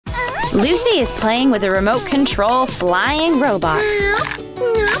Lucy is playing with a remote control flying robot.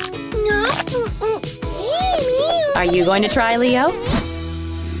 Are you going to try, Leo?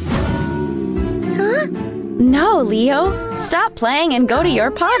 Huh? No, Leo. Stop playing and go to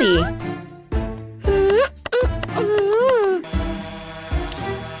your potty.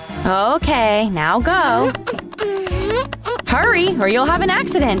 Okay, now go. Hurry, or you'll have an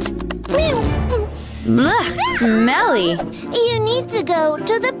accident. Blech, smelly. You need to go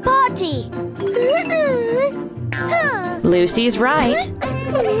to the potty. Lucy's right.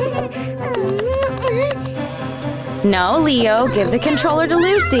 No, Leo, give the controller to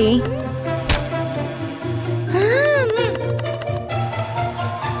Lucy.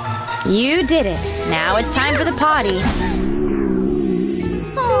 You did it. Now it's time for the potty.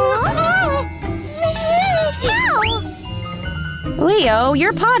 Leo,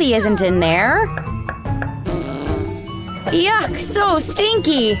 your potty isn't in there. Yuck, so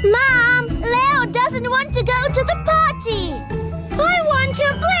stinky. Mom, Leo doesn't want to go to the potty. I want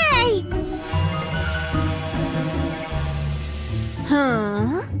to play.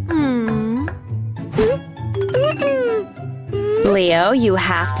 Leo, you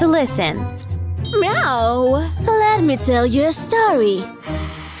have to listen. Meow. Let me tell you a story.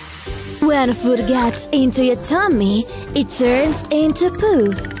 When food gets into your tummy, it turns into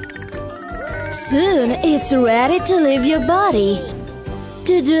poo. Soon, it's ready to leave your body.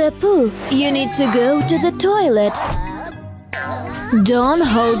 To do a poo, you need to go to the toilet. Don't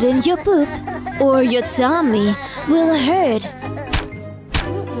hold in your poop, or your tummy will hurt.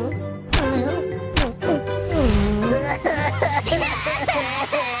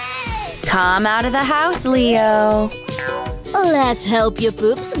 Come out of the house, Leo. Let's help your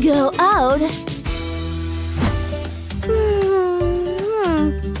poops go out.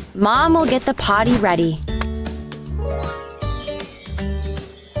 Mom will get the potty ready.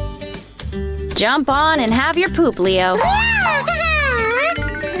 Jump on and have your poop, Leo.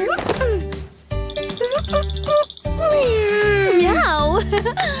 Meow.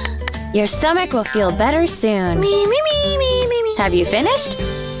 Your stomach will feel better soon. Have you finished?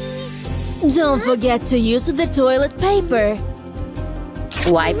 Don't forget to use the toilet paper.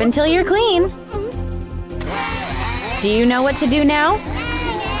 Wipe until you're clean. Do you know what to do now?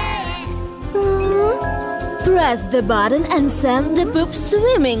 Press the button and send the poop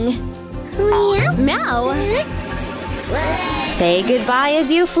swimming. Meow. Say goodbye as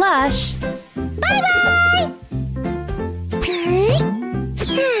you flush. Bye-bye!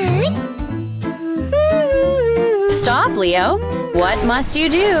 Stop, Leo. What must you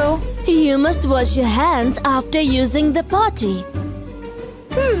do? You must wash your hands after using the potty.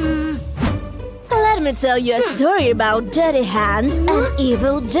 Let me tell you a story about dirty hands and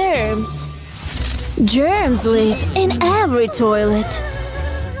evil germs. Germs live in every toilet.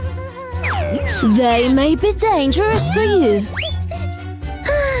 They may be dangerous for you.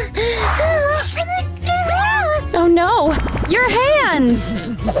 Oh no! Your hands!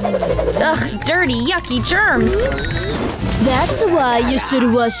 Ugh, dirty, yucky germs! That's why you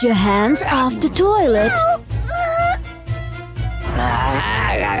should wash your hands off the toilet.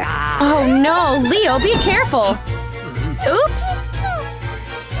 Oh no! Leo, be careful! Oops!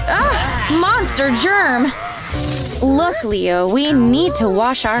 Ah, monster germ! Look, Leo, we need to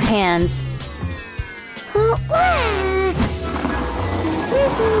wash our hands.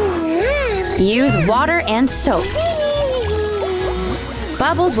 Use water and soap.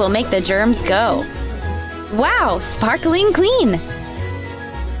 Bubbles will make the germs go. Wow, sparkling clean!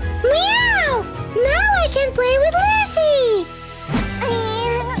 Meow! Now I can play with Lucy!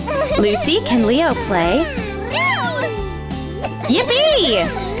 Lucy, can Leo play? Yippee!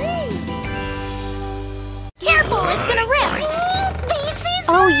 Careful, it's gonna rip! This is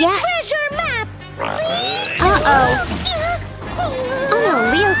Oh, my yes. treasure map! Uh-oh. Oh no,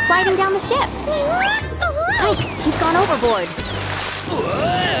 Leo's sliding down the ship! Yikes, he's gone overboard!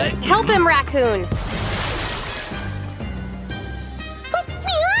 Help him, raccoon. Help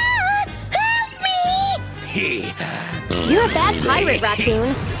me! You're a bad pirate,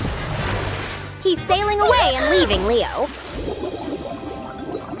 raccoon. He's sailing away and leaving Leo.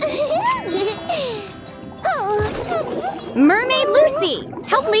 Mermaid Lucy!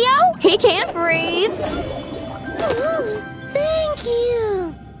 Help Leo! He can't breathe! Thank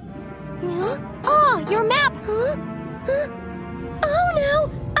you! Oh, your map! Oh no!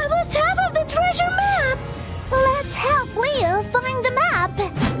 I lost half of the treasure map! Let's help Leo find the map!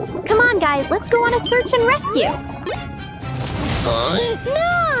 Come on, guys, let's go on a search and rescue!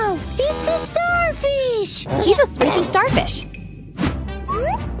 No! It's a starfish! He's a sleepy starfish.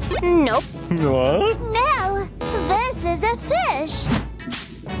 Nope. No! This is a fish!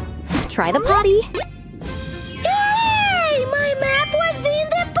 Try the potty. Yay! My map was in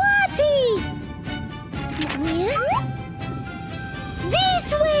the potty!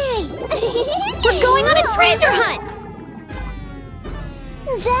 This way! We're going on a treasure hunt!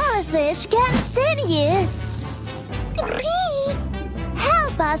 Jellyfish can't stand you!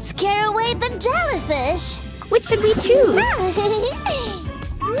 Help us scare away the jellyfish! Which should we choose?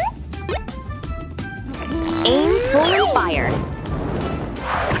 Aim, pull, and fire.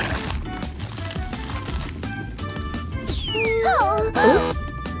 Oops.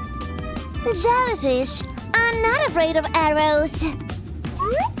 Jellyfish are not afraid of arrows.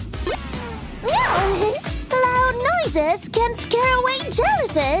 Loud noises can scare away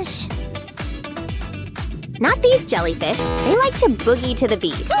jellyfish. Not these jellyfish. They like to boogie to the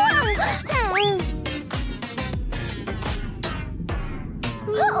beat.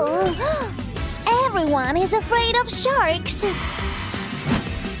 Everyone is afraid of sharks.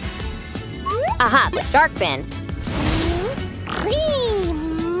 Aha, the shark fin.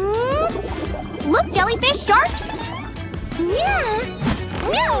 Look, jellyfish, shark! Yeah.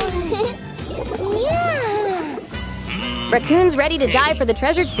 Raccoon's ready to die for the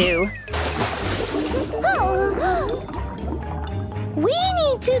treasure too. We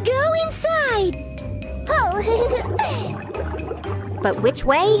need to go inside. But which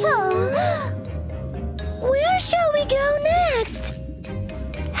way? Where shall we go next?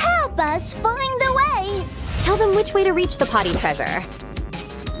 Help us find the way. Tell them which way to reach the potty treasure.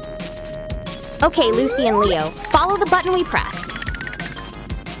 Okay, Lucy and Leo, follow the button we pressed.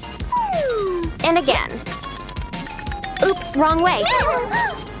 And again. Oops, wrong way.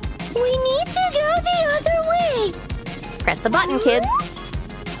 We need to go the other way. Press the button, kids.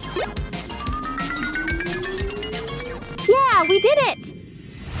 Yeah, we did it!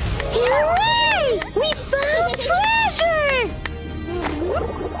 Hooray! We found treasure!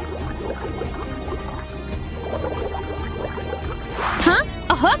 Huh?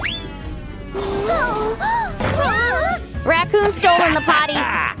 A hook? Raccoon stolen the potty.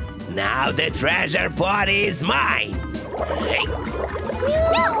 Now the treasure potty is mine.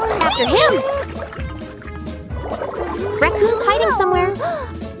 After him. Raccoon's hiding somewhere.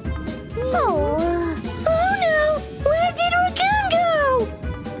 Oh no! Where did Raccoon go?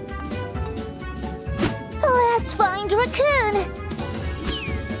 Let's find Raccoon.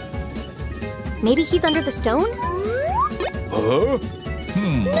 Maybe he's under the stone? Huh?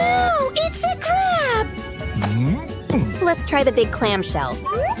 No, it's a crab. Let's try the big clamshell.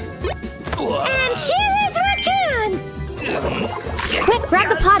 And here is Raccoon. Quick, grab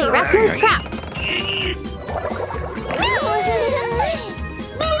the potty. Raccoon's trapped.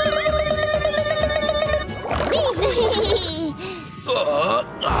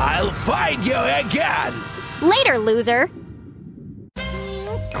 I'll find you again. Later, loser.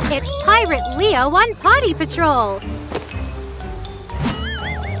 It's Pirate Leo on Potty Patrol!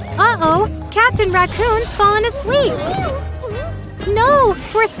 Uh-oh! Captain Raccoon's fallen asleep! No!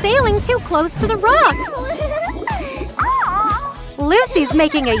 We're sailing too close to the rocks! Lucy's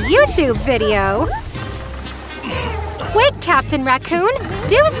making a YouTube video! Quick, Captain Raccoon!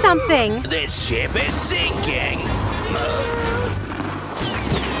 Do something! This ship is sinking.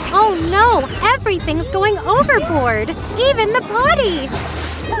 Oh no! Everything's going overboard! Even the potty!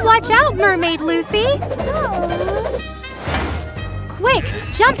 Watch out, Mermaid Lucy! Quick,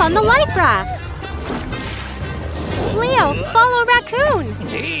 jump on the life raft! Leo, follow Raccoon!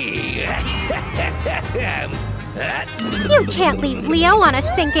 You can't leave Leo on a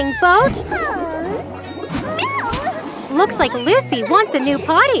sinking boat! Looks like Lucy wants a new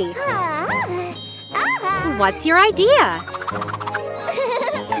potty! What's your idea?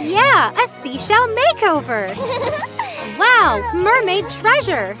 Yeah, a seashell makeover! Wow, mermaid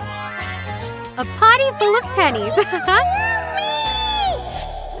treasure! A potty full of pennies!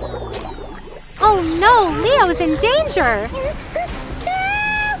 Oh no, Leo's in danger!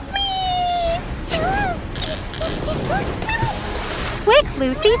 Quick,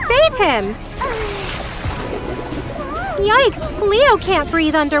 Lucy, save him! Yikes, Leo can't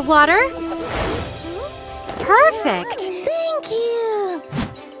breathe underwater! Perfect! Thank you.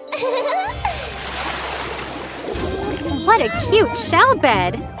 What a cute shell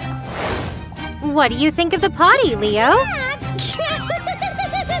bed! What do you think of the potty, Leo?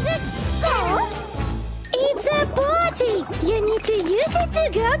 It's a potty! You need to use it to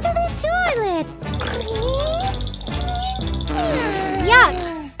go to the toilet! Yuck!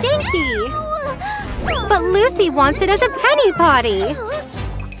 Stinky! But Lucy wants it as a penny potty!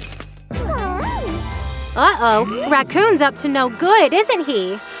 Uh-oh, Raccoon's up to no good, isn't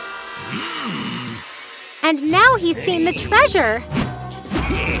he? And now he's seen the treasure!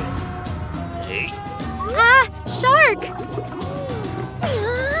 Ah! Shark!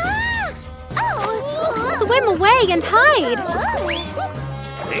 Swim away and hide!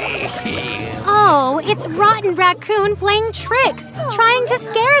 Oh, it's Rotten Raccoon playing tricks, trying to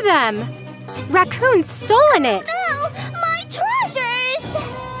scare them! Raccoon's stolen it! Oh, my treasures!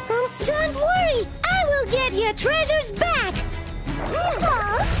 Don't worry, I will get your treasures back!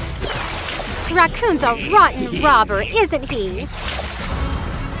 Raccoon's a rotten robber, isn't he?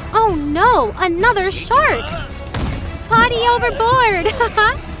 Oh no, another shark! Potty overboard!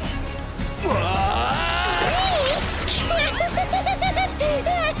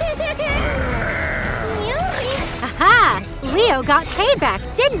 Aha! Leo got payback,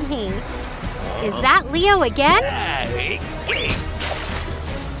 didn't he? Is that Leo again?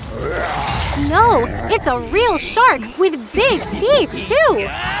 No, it's a real shark with big teeth, too!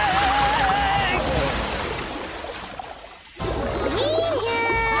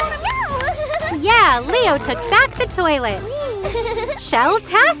 Yeah, Leo took back the toilet.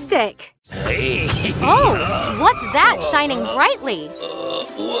 Shell-tastic! Oh, what's that shining brightly?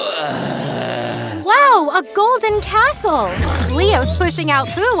 Wow, a golden castle! Leo's pushing out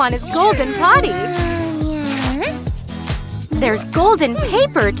poo on his golden potty. There's golden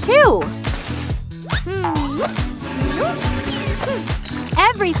paper, too!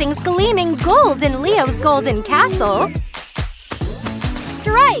 Everything's gleaming gold in Leo's golden castle.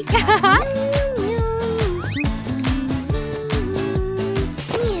 Strike!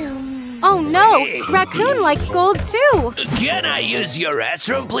 Oh no! Raccoon likes gold too! Can I use your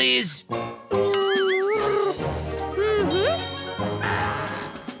restroom, please?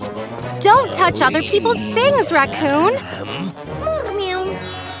 Don't touch other people's things, Raccoon!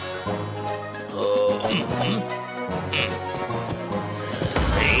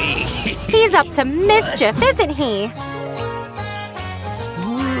 He's up to mischief, isn't he?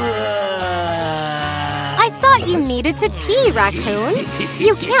 I thought you needed to pee, Raccoon.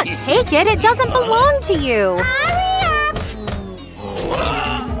 You can't take it. It doesn't belong to you.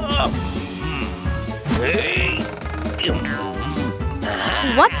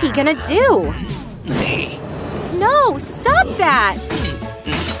 What's he gonna do? No, stop that!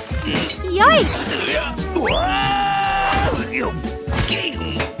 Yikes!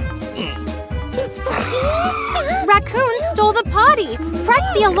 Raccoon stole the potty! Press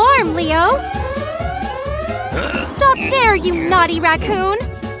the alarm, Leo! Stop there, you naughty raccoon!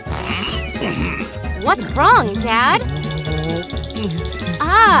 What's wrong, Dad?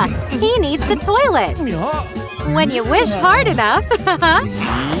 Ah, he needs the toilet! When you wish hard enough!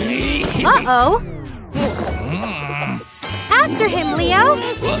 Uh-oh! After him, Leo!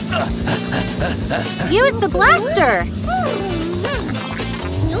 Use the blaster!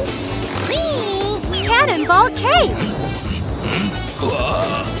 Cannonball cakes!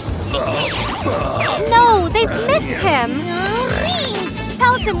 No, they've missed him!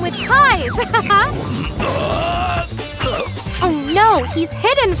 Pelt him with pies! Oh no, he's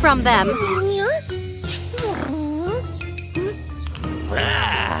hidden from them!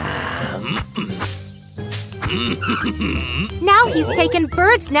 Now he's taken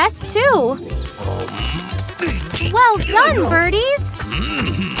Bird's nest too! Well done, birdies!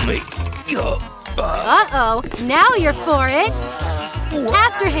 Uh-oh, now you're for it!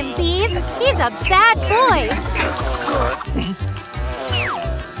 After him, bees! He's a bad boy!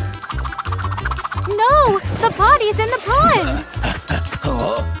 No! The potty's in the pond!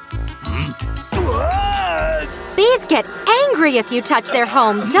 Bees get angry if you touch their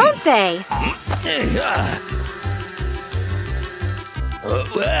home, don't they?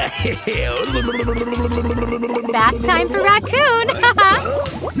 Bath time for Raccoon!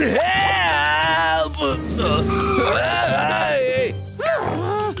 Help!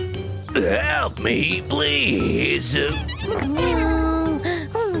 Help me, please!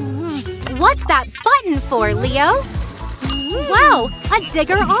 What's that button for, Leo? Wow, a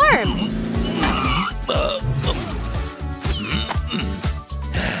digger arm!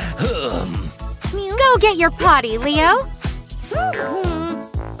 Go get your potty, Leo!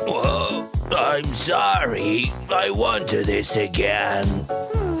 I'm sorry. I want to do this again.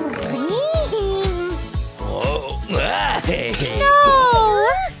 No!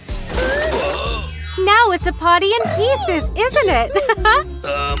 Now it's a potty in pieces, isn't it?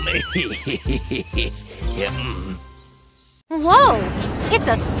 Whoa! It's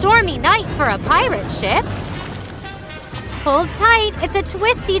a stormy night for a pirate ship. Hold tight, it's a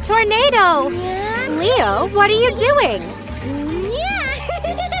twisty tornado! Leo, what are you doing?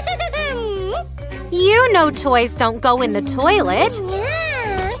 You know toys don't go in the toilet.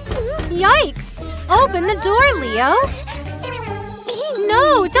 Yikes! Open the door, Leo!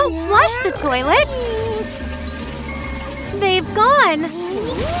 no! Don't flush the toilet! They've gone!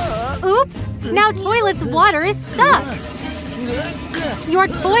 Oops! Now toilet's water is stuck! Your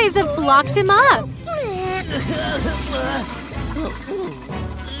toys have blocked him up!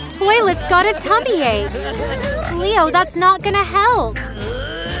 Toilet's got a tummy ache! Leo, that's not gonna help!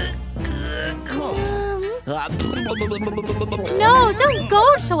 No, don't go,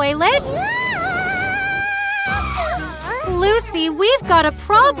 toilet! Lucy, we've got a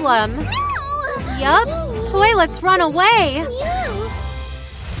problem! Yup, toilet's run away!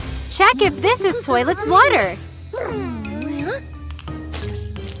 Check if this is toilet's water!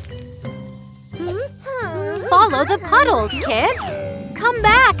 Follow the puddles, kids! Come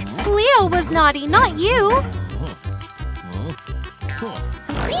back! Leo was naughty, not you!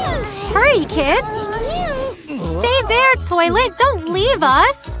 Hurry, kids! Stay there, toilet! Don't leave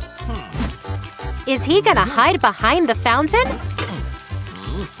us! Is he gonna hide behind the fountain?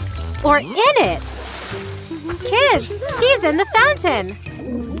 Or in it? Kids, he's in the fountain!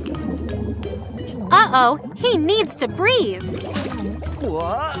 Uh-oh, he needs to breathe!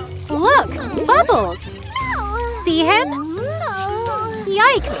 Look! Bubbles! See him?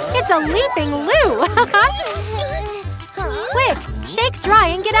 Yikes! It's a leaping Lou! Quick! Shake dry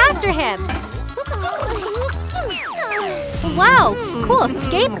and get after him! Wow! Cool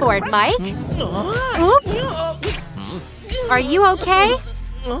skateboard, Mike! Oops! Are you okay?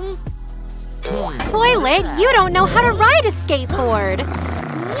 Toilet, you don't know how to ride a skateboard!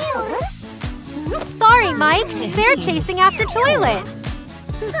 Sorry, Mike. They're chasing after Toilet.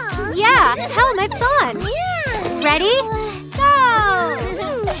 Yeah, helmet's on. Ready? Go!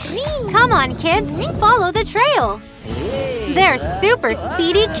 Come on, kids. Follow the trail. They're super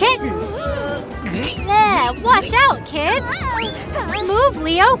speedy kittens. Yeah, watch out, kids. Move,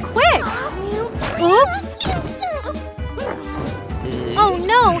 Leo, quick. Oops. Oh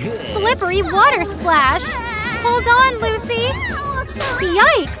no, slippery water splash. Hold on, Lucy.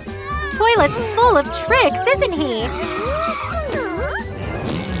 Yikes. Toilet's full of tricks, isn't he?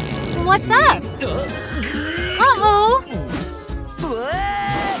 What's up? Uh-oh.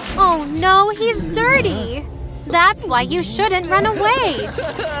 Oh no, he's dirty. That's why you shouldn't run away.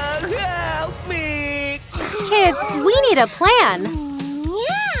 Help me! Kids, we need a plan.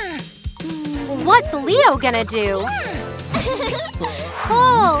 What's Leo gonna do?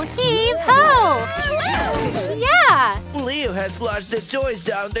 Pull, heave, ho! Yeah! Leo has flushed the toys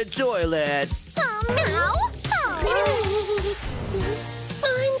down the toilet.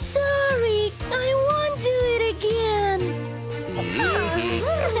 I'm sorry. I won't do it again.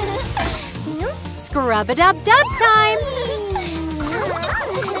 Scrub-a-dub-dub time!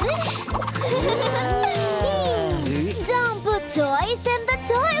 Don't put toys in the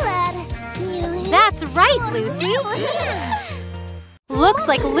toilet. That's right, Lucy! Looks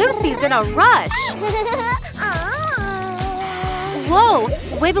like Lucy's in a rush! Whoa!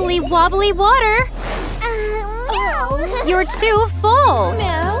 Wibbly wobbly water! You're too full!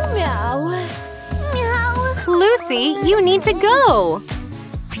 Meow, meow. Meow. Lucy, you need to go!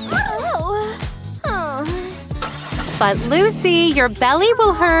 Oh. Oh. But Lucy, your belly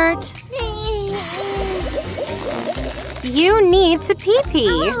will hurt! You need to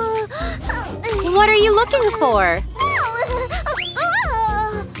pee-pee! What are you looking for?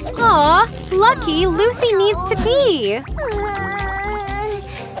 Aw, Lucky, Lucy needs to pee!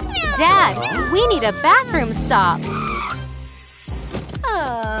 Dad, we need a bathroom stop!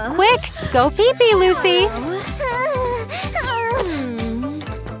 Quick, go pee-pee, Lucy!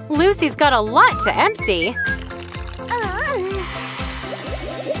 Lucy's got a lot to empty.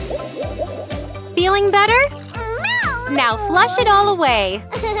 Feeling better? Now flush it all away.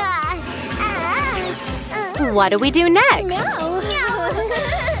 What do we do next?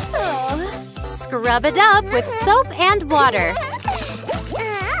 Scrub it up with soap and water.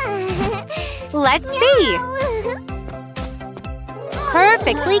 Let's see!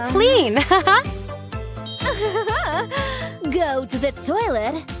 Perfectly clean! Go to the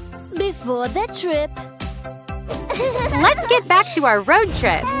toilet before the trip. Let's get back to our road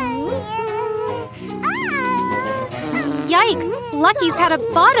trip. Yikes! Lucky's had a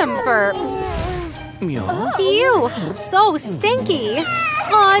bottom burp. Phew! So stinky!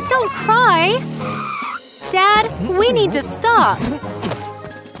 Aw, don't cry! Dad, we need to stop.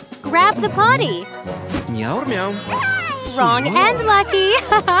 Grab the potty. Meow meow. Wrong and Lucky!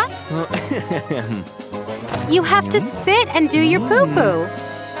 You have to sit and do your poo-poo.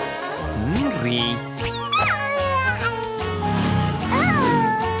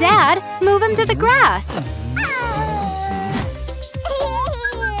 Dad, move him to the grass.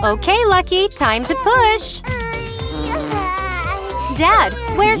 Okay, Lucky, time to push. Dad,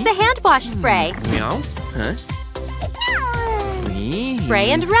 where's the hand wash spray? Meow? Huh?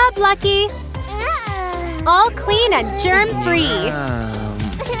 Spray and rub, Lucky. All clean and germ-free.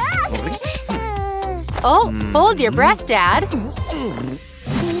 Oh, hold your breath, Dad.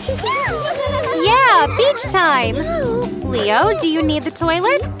 Yeah, beach time! Leo, do you need the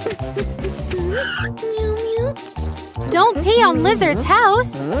toilet? Don't pee on Lizard's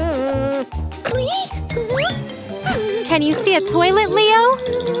house! Can you see a toilet, Leo?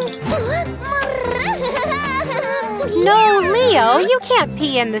 No, Leo, you can't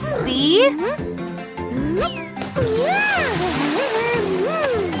pee in the sea!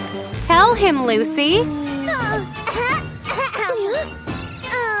 Tell him, Lucy.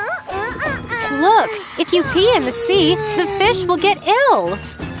 Look, if you pee in the sea, the fish will get ill.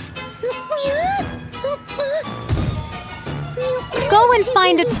 Go and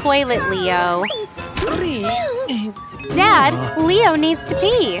find a toilet, Leo. Dad, Leo needs to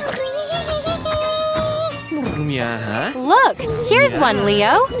pee. Look, here's one,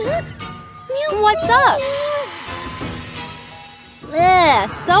 Leo. What's up? Ugh,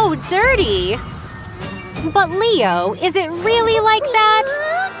 so dirty. But Leo, is it really like that?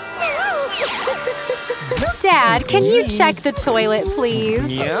 Dad, can you check the toilet, please?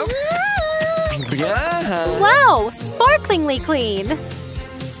 Yep. Wow, sparklingly clean.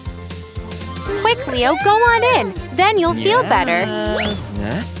 Quick, Leo, go on in. Then you'll feel better.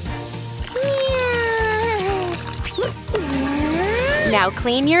 Now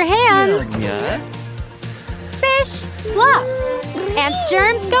clean your hands. Spish, flop. And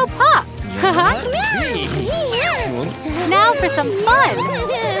germs go pop. Now for some fun.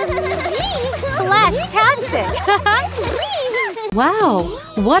 Splash-tastic. Wow,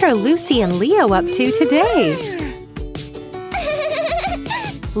 what are Lucy and Leo up to today?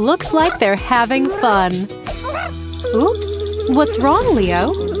 Looks like they're having fun. Oops, what's wrong,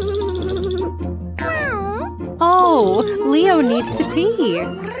 Leo? Oh, Leo needs to pee.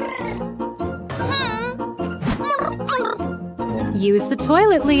 Use the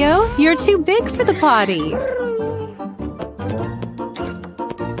toilet, Leo. You're too big for the potty.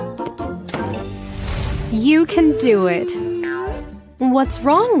 You can do it. What's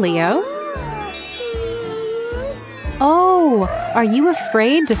wrong, Leo? Oh, are you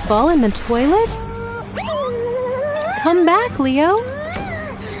afraid to fall in the toilet? Come back, Leo.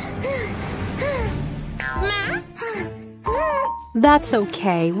 That's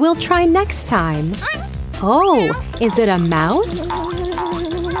okay. We'll try next time. Oh, is it a mouse?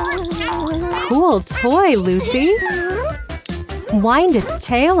 Cool toy, Lucy. Wind its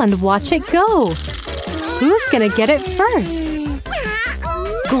tail and watch it go. Who's gonna get it first?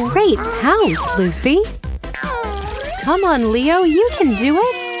 Great pounce, Lucy. Come on, Leo, you can do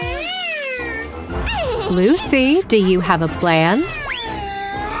it. Lucy, do you have a plan?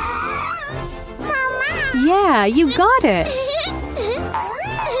 Yeah, you got it.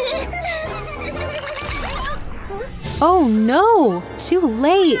 Oh no, too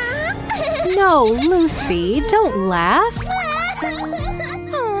late. No, Lucy, don't laugh.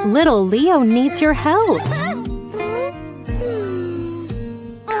 Little Leo needs your help.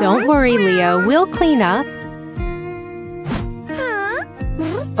 Don't worry, Leo, we'll clean up.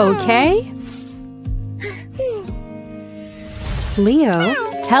 Okay? Leo,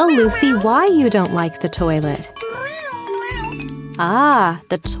 tell Lucy why you don't like the toilet. Ah,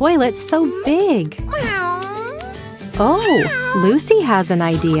 the toilet's so big. Oh, Lucy has an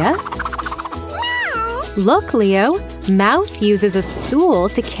idea. Look, Leo, Mouse uses a stool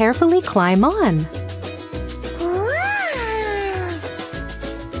to carefully climb on.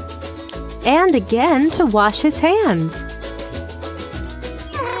 And again to wash his hands.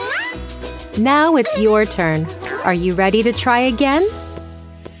 Now it's your turn. Are you ready to try again?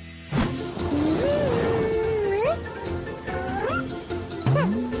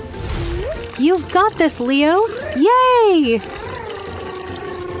 You've got this, Leo! Yay!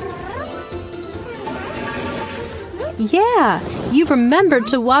 Yeah, you've remembered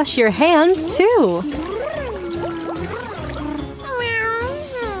to wash your hands, too.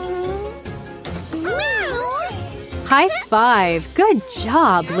 High five! Good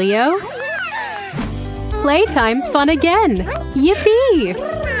job, Leo! Playtime fun again! Yippee!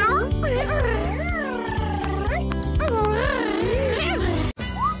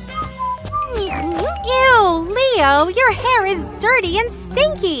 Ew, Leo, your hair is dirty and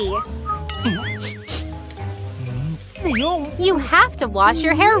stinky! You have to wash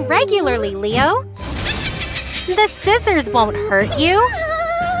your hair regularly, Leo! The scissors won't hurt you!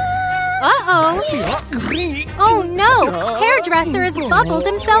 Uh-oh! Oh no! Hairdresser has bubbled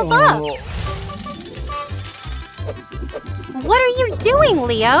himself up! What are you doing,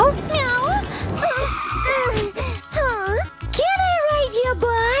 Leo? Can I ride your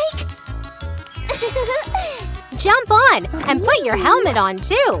bike? Jump on and put your helmet on,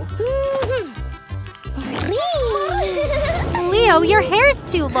 too. Leo, your hair's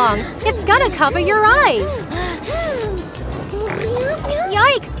too long. It's gonna cover your eyes.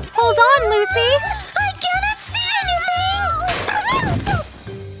 Yikes! Hold on, Lucy! I cannot see anything!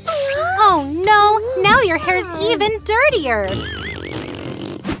 Oh no! Now your hair's even dirtier!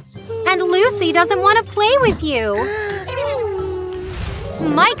 And Lucy doesn't want to play with you!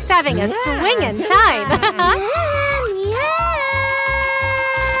 Mike's having a swingin' time!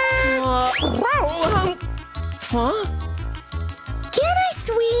 Huh? Can I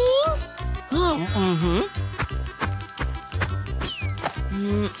swing?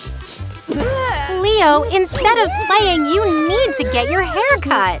 Leo, instead of playing, you need to get your hair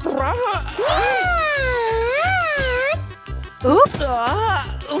cut! Oops!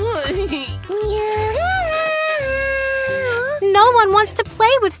 No one wants to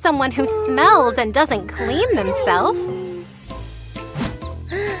play with someone who smells and doesn't clean themselves.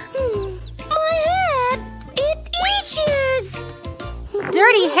 My head! It itches!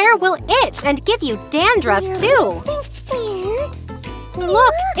 Dirty hair will itch and give you dandruff, too.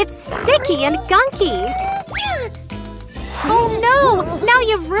 Look, it's sticky and gunky. Oh no! Now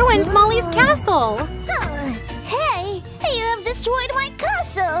you've ruined Molly's castle. Hey! You have destroyed my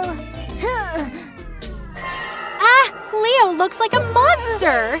castle! Ah! Leo looks like a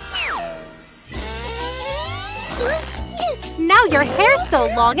monster. Now your hair's so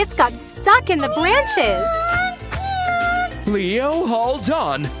long it's got stuck in the branches. Leo, hold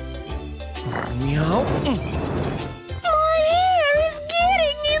on. Meow. My hair is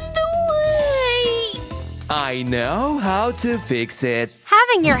getting in the way! I know how to fix it.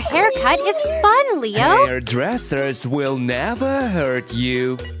 Having your hair cut is fun, Leo. Hairdressers will never hurt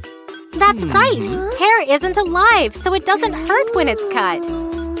you. That's right. Hair isn't alive, so it doesn't hurt when it's cut.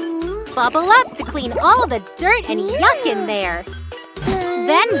 Bubble up to clean all the dirt and yuck in there.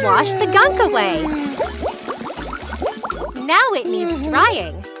 Then wash the gunk away. Now it needs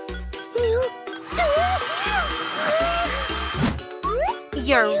drying.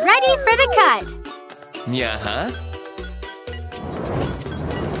 You're ready for the cut. Yeah,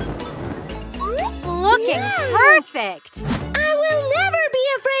 Looking perfect. I will never be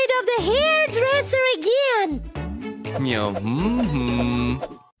afraid of the hairdresser again! Meow.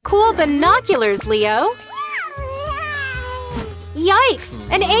 Cool binoculars, Leo. Yikes!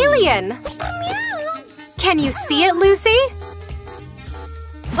 An alien! Can you see it, Lucy?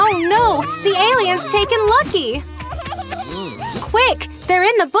 Oh no! The alien's taken Lucky! Quick! They're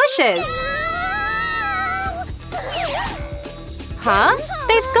in the bushes! Huh?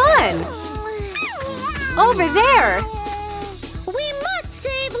 They've gone! Over there! We must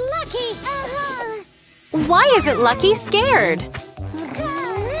save Lucky! Why isn't Lucky scared?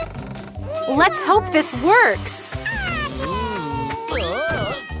 Let's hope this works!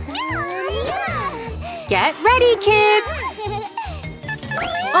 Get ready, kids!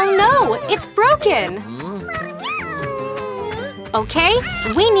 Oh no! It's broken! Okay,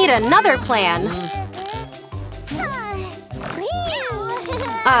 we need another plan.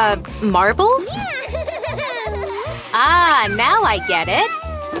 Marbles? Ah, now I get it.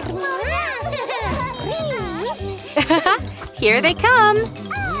 Here they come.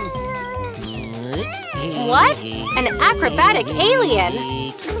 What? An acrobatic alien?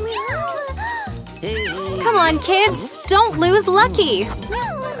 Come on, kids. Don't lose Lucky.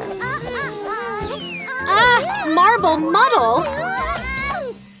 Ah, marble muddle.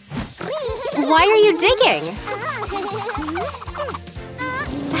 Why are you digging?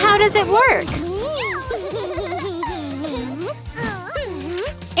 How does it work?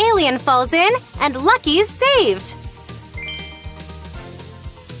 Alien falls in, and Lucky's saved!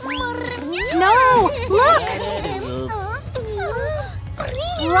 No! Look!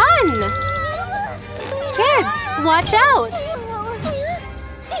 Run! Kids, watch out!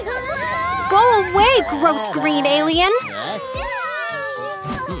 Go away, gross green alien!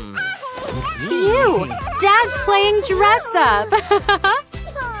 Phew! Dad's playing dress up!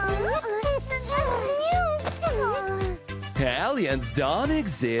 Aliens don't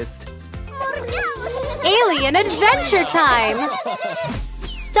exist. Alien adventure time!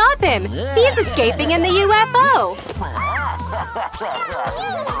 Stop him! He's escaping in the UFO!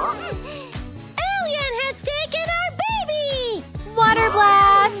 Alien has taken our baby! Water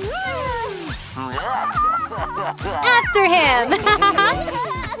blast! After him!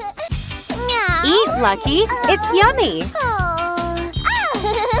 Eat, Lucky! It's yummy!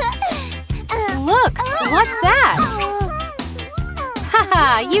 Look! What's that?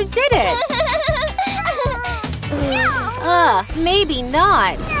 Haha, you did it! Maybe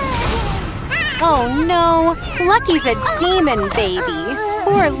not. Oh no, Lucky's a demon baby.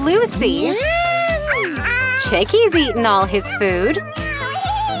 Poor Lucy. Chicky's eaten all his food.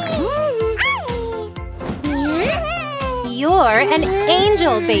 You're an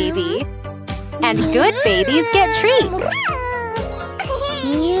angel baby. And good babies get treats.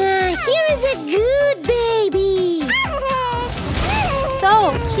 Yeah, here is a good baby.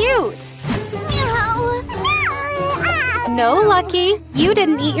 So cute. No, Lucky, you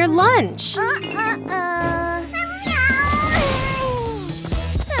didn't eat your lunch.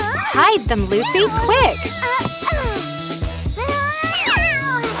 Hide them, Lucy, quick.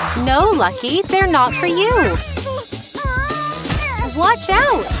 No, Lucky, they're not for you. Watch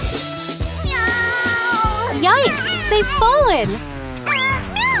out. Yikes, they've fallen.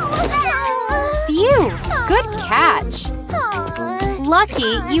 Phew, good catch.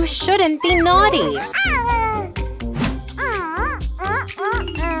 Lucky, you shouldn't be naughty.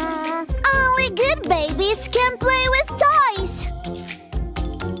 Only good babies can play with toys.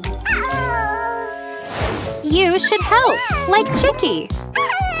 You should help, like Chicky.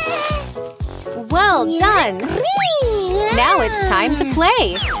 Well done. Now it's time to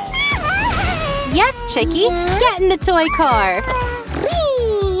play. Yes, Chicky, get in the toy car.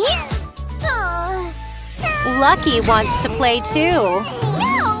 Lucky wants to play too.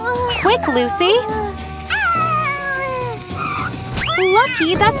 Quick, Lucy.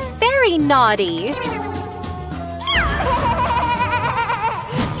 Lucky, that's very naughty.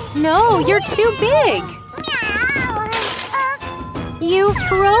 No, you're too big. You've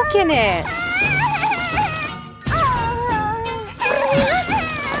broken it.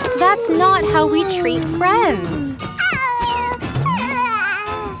 That's not how we treat friends.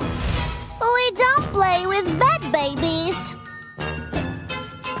 We don't play with bad babies.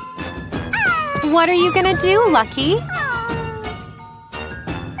 What are you gonna do, Lucky?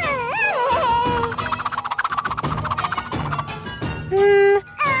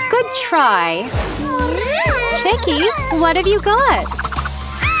 Good try. Chicky, what have you got?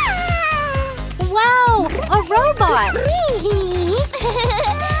 Wow, a robot!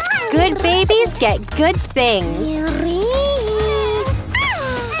 Good babies get good things.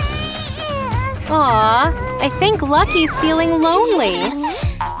 Aw, I think Lucky's feeling lonely.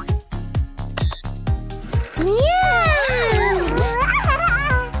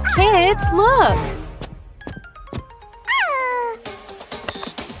 Kids, look!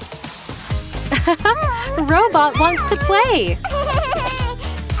 Robot wants to play.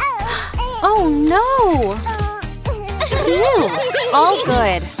 Oh no! Phew, all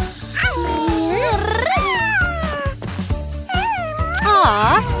good.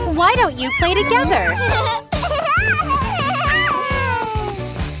 Aw, why don't you play together?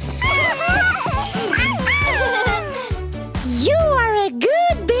 You are a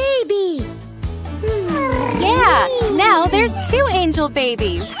good baby. Yeah, now there's 2 angel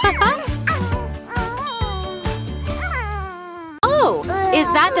babies. Oh, is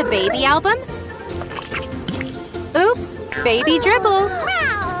that the baby album? Oops, baby dribble.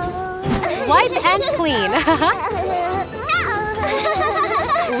 Wipe and clean.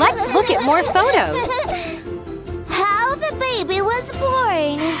 Let's look at more photos. How the baby was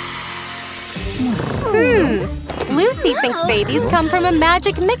born. Lucy thinks babies come from a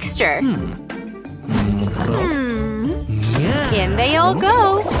magic mixture. In they all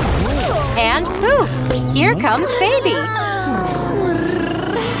go. And poof, here comes baby.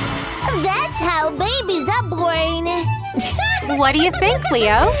 That's how babies are born. What do you think,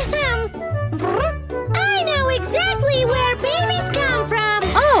 Leo? I know exactly where babies come from.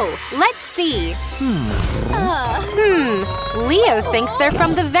 Oh, let's see. Leo thinks they're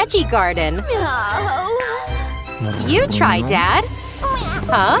from the veggie garden. No. You try, Dad.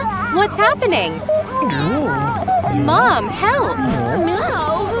 Huh? What's happening? Mom, help!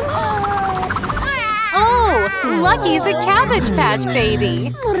 No. Oh, Lucky's a Cabbage Patch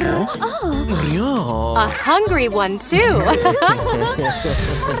baby. A hungry one, too.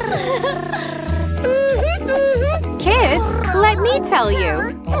 Kids, let me tell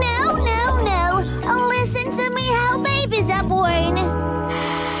you. No, no, no. Listen to me how babies are born.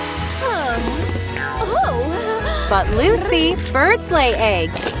 But Lucy, birds lay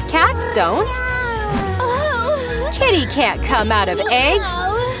eggs. Cats don't. Kitty can't come out of eggs.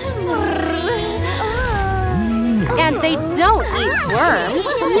 And they don't eat worms.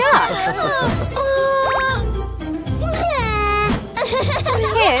 Yuck.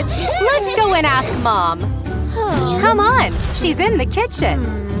 Kids, let's go and ask Mom. Come on, she's in the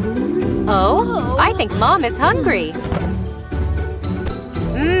kitchen. Oh, I think Mom is hungry.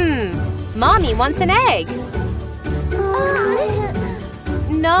 Mommy wants an egg.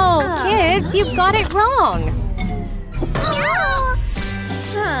 No, kids, you've got it wrong.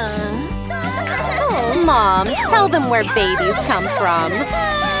 Oh, Mom, tell them where babies come from.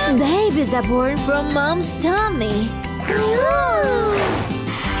 Babies are born from mom's tummy.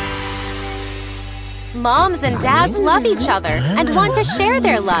 Moms and dads love each other and want to share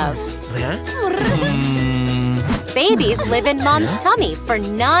their love. Babies live in mom's tummy for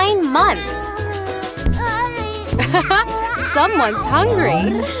 9 months. Someone's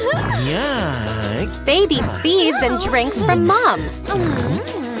hungry. Baby feeds and drinks from mom.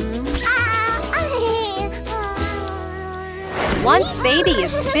 Once baby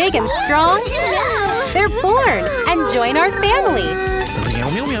is big and strong, they're born and join our family.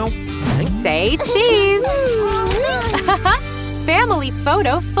 Say cheese! Family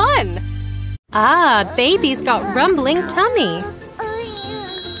photo fun! Ah, baby's got rumbling tummy.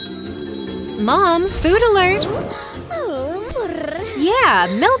 Mom, food alert! Yeah,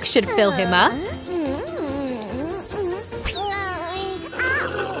 milk should fill him up.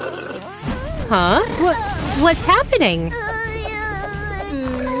 Huh? What's happening?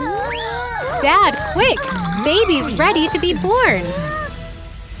 Dad, quick! Baby's ready to be born!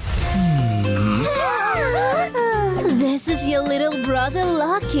 This is your little brother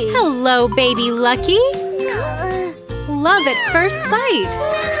Lucky. Hello, baby Lucky! Love at first sight!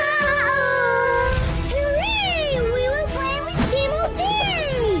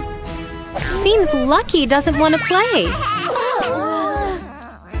 Seems Lucky doesn't want to play.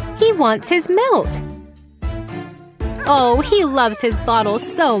 He wants his milk. Oh, he loves his bottle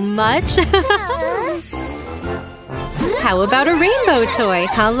so much. How about a rainbow toy,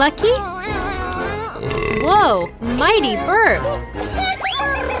 huh, Lucky? Whoa, mighty burp.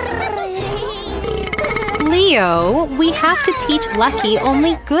 Leo, we have to teach Lucky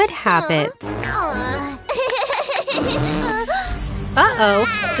only good habits. Uh-oh,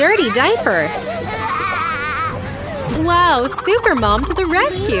 dirty diaper. Wow, super mom to the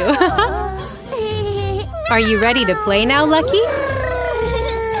rescue. Are you ready to play now, Lucky?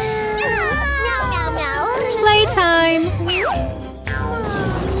 Playtime!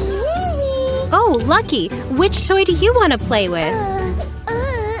 Oh, Lucky, which toy do you want to play with?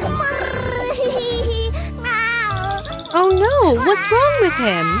 Oh no, what's wrong with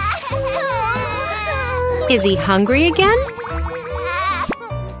him? Is he hungry again?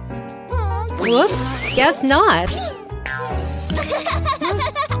 Whoops, guess not.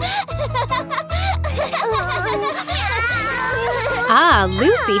 Ah,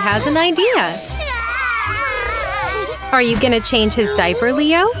 Lucy has an idea. Are you gonna change his diaper,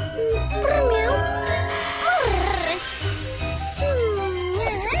 Leo?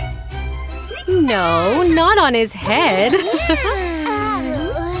 No, not on his head.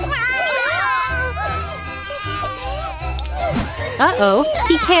 Uh-oh,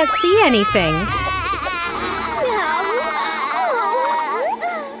 he can't see anything.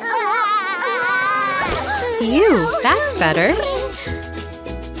 Phew, that's better.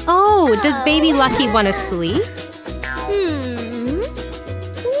 Oh, does baby Lucky want to sleep?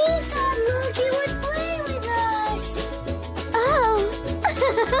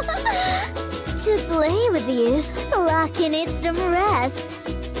 To play with you, Lucky needs some rest.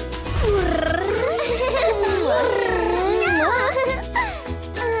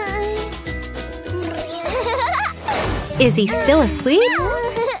 Is he still asleep?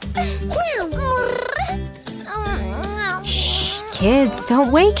 Shh, kids,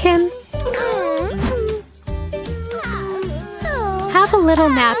 don't wake him. Have a little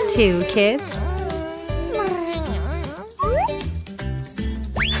nap too, kids.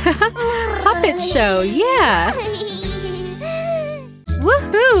 Puppet show, yeah!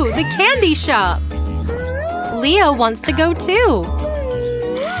 Woohoo! The candy shop! Leo wants to go too.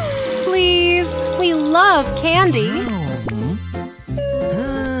 Please, we love candy.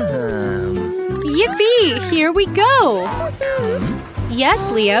 Yippee! Here we go! Yes,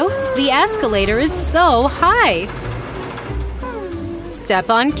 Leo, the escalator is so high. Step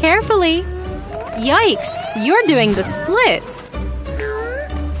on carefully. Yikes! You're doing the splits.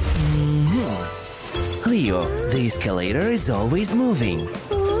 Leo, the escalator is always moving.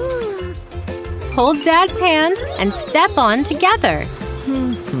 Hold Dad's hand and step on together.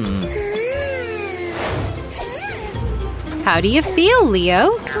 How do you feel,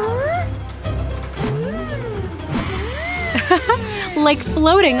 Leo? Like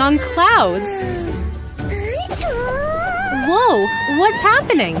floating on clouds. Whoa, what's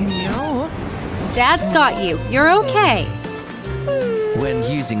happening? Dad's got you. You're okay. When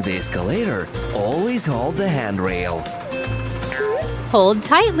using the escalator, always hold the handrail. Hold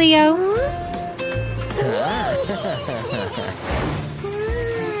tight, Leo.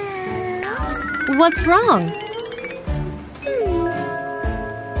 What's wrong?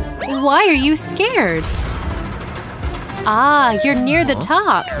 Why are you scared? Ah, you're near the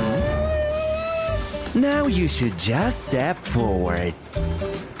top. Now you should just step forward.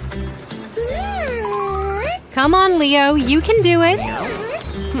 Come on, Leo, you can do it.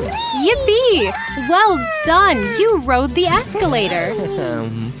 Yippee! Well done! You rode the escalator.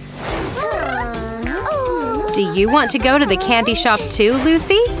 Do you want to go to the candy shop too,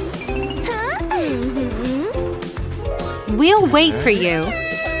 Lucy? We'll wait for you.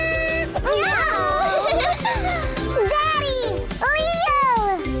 Daddy! Leo!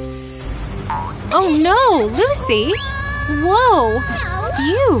 Oh no, Lucy! Whoa!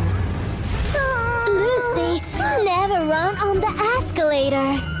 Phew! Lucy, never run on the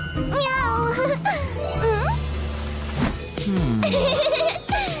escalator.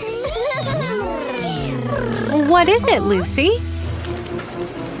 What is it, Lucy?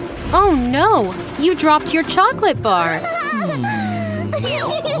 Oh no! You dropped your chocolate bar!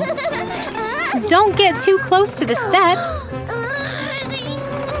 Don't get too close to the steps!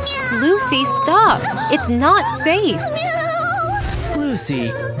 Lucy, stop! It's not safe!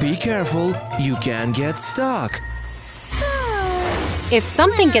 Lucy, be careful. You can get stuck. If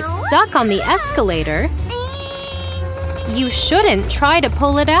something gets stuck on the escalator, you shouldn't try to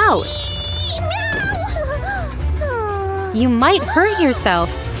pull it out. You might hurt yourself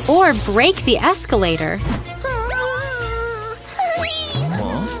or break the escalator.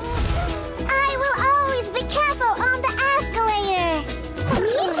 I will always be careful on the escalator.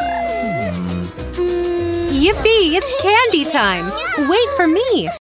 Yippee! It's candy time! Wait for me!